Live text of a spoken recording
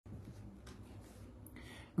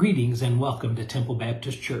Greetings and welcome to Temple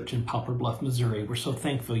Baptist Church in Poplar, Bluff, Missouri. We're so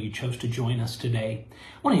thankful you chose to join us today.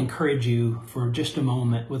 I want to encourage you for just a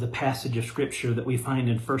moment with a passage of Scripture that we find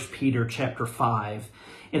in 1 Peter chapter 5.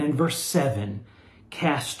 And in verse 7,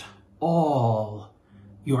 cast all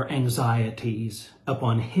your anxieties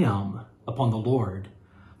upon Him, upon the Lord,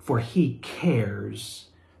 for He cares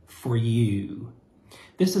for you.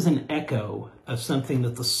 This is an echo of something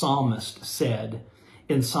that the psalmist said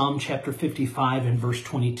in Psalm chapter 55 and verse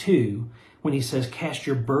 22, when he says, cast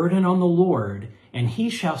your burden on the Lord, and He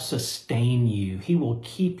shall sustain you. He will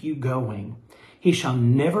keep you going. He shall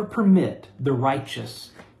never permit the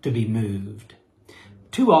righteous to be moved.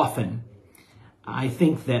 Too often, I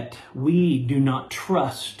think that we do not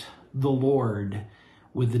trust the Lord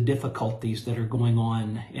with the difficulties that are going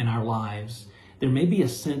on in our lives. There may be a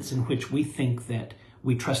sense in which we think that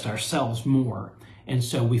we trust ourselves more. And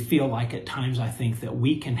so we feel like at times, I think, that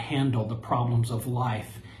we can handle the problems of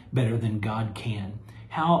life better than God can.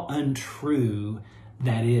 How untrue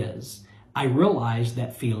that is. I realize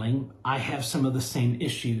that feeling. I have some of the same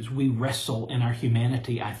issues. We wrestle in our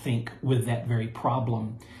humanity, I think, with that very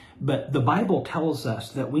problem. But the Bible tells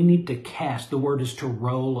us that we need to cast. The word is to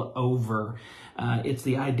roll over. It's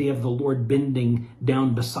the idea of the Lord bending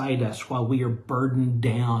down beside us while we are burdened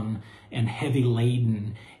down and heavy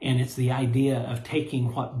laden. And it's the idea of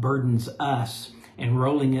taking what burdens us and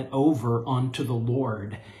rolling it over onto the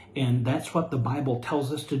Lord. And that's what the Bible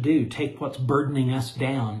tells us to do. Take what's burdening us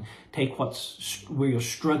down. Take what's we're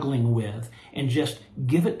struggling with and just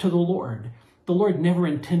give it to the Lord. The Lord never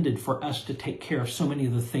intended for us to take care of so many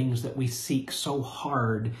of the things that we seek so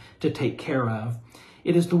hard to take care of.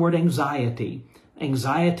 It is the word anxiety.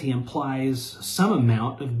 Anxiety implies some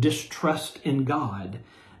amount of distrust in God,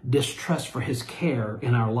 distrust for His care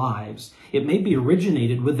in our lives. It may be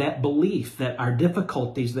originated with that belief that our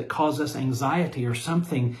difficulties that cause us anxiety are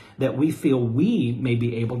something that we feel we may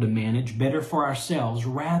be able to manage better for ourselves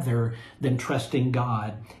rather than trusting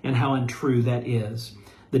God, and how untrue that is.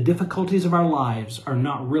 The difficulties of our lives are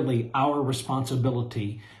not really our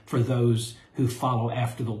responsibility for those who follow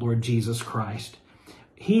after the Lord Jesus Christ.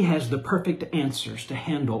 He has the perfect answers to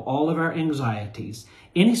handle all of our anxieties.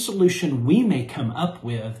 Any solution we may come up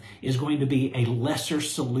with is going to be a lesser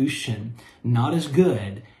solution, not as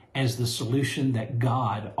good as the solution that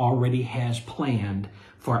God already has planned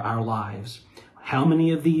for our lives. How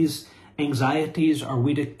many of these anxieties are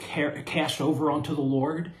we to cast over onto the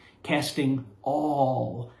Lord? Casting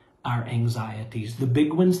all our anxieties, the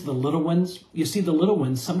big ones, the little ones. You see, the little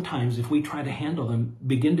ones, sometimes if we try to handle them,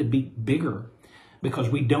 begin to be bigger because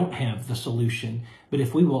we don't have the solution. But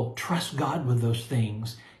if we will trust God with those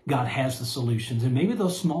things, God has the solutions. And maybe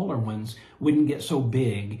those smaller ones wouldn't get so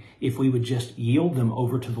big if we would just yield them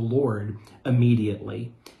over to the Lord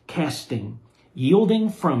immediately. Casting,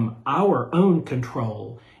 yielding from our own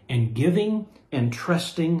control and giving and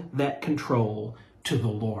trusting that control to the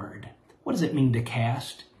Lord. What does it mean to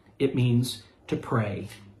cast? It means to pray,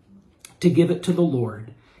 to give it to the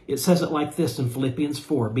Lord. It says it like this in Philippians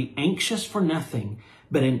 4, be anxious for nothing,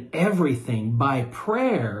 but in everything by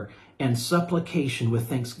prayer and supplication with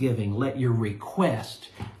thanksgiving, let your request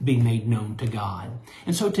be made known to God.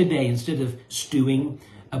 And so today, instead of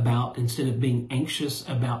instead of being anxious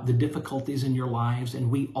about the difficulties in your lives,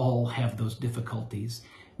 and we all have those difficulties,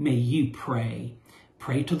 may you pray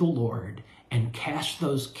to the Lord and cast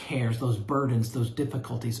those cares, those burdens, those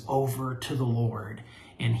difficulties over to the Lord.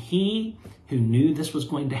 And He who knew this was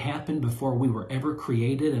going to happen before we were ever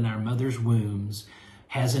created in our mother's wombs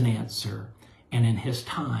has an answer. And in His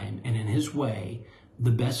time and in His way,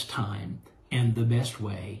 the best time and the best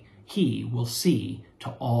way, He will see to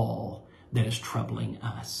all that is troubling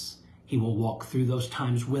us. He will walk through those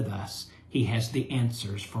times with us. He has the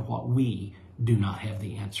answers for what we do not have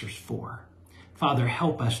the answers for. Father,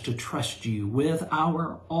 help us to trust You with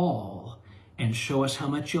our all and show us how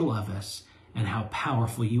much You love us and how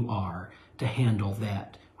powerful You are to handle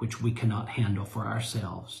that which we cannot handle for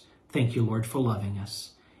ourselves. Thank You, Lord, for loving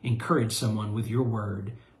us. Encourage someone with Your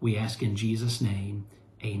word. We ask in Jesus' name,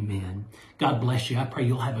 amen. God bless you. I pray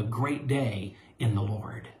you'll have a great day in the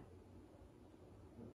Lord.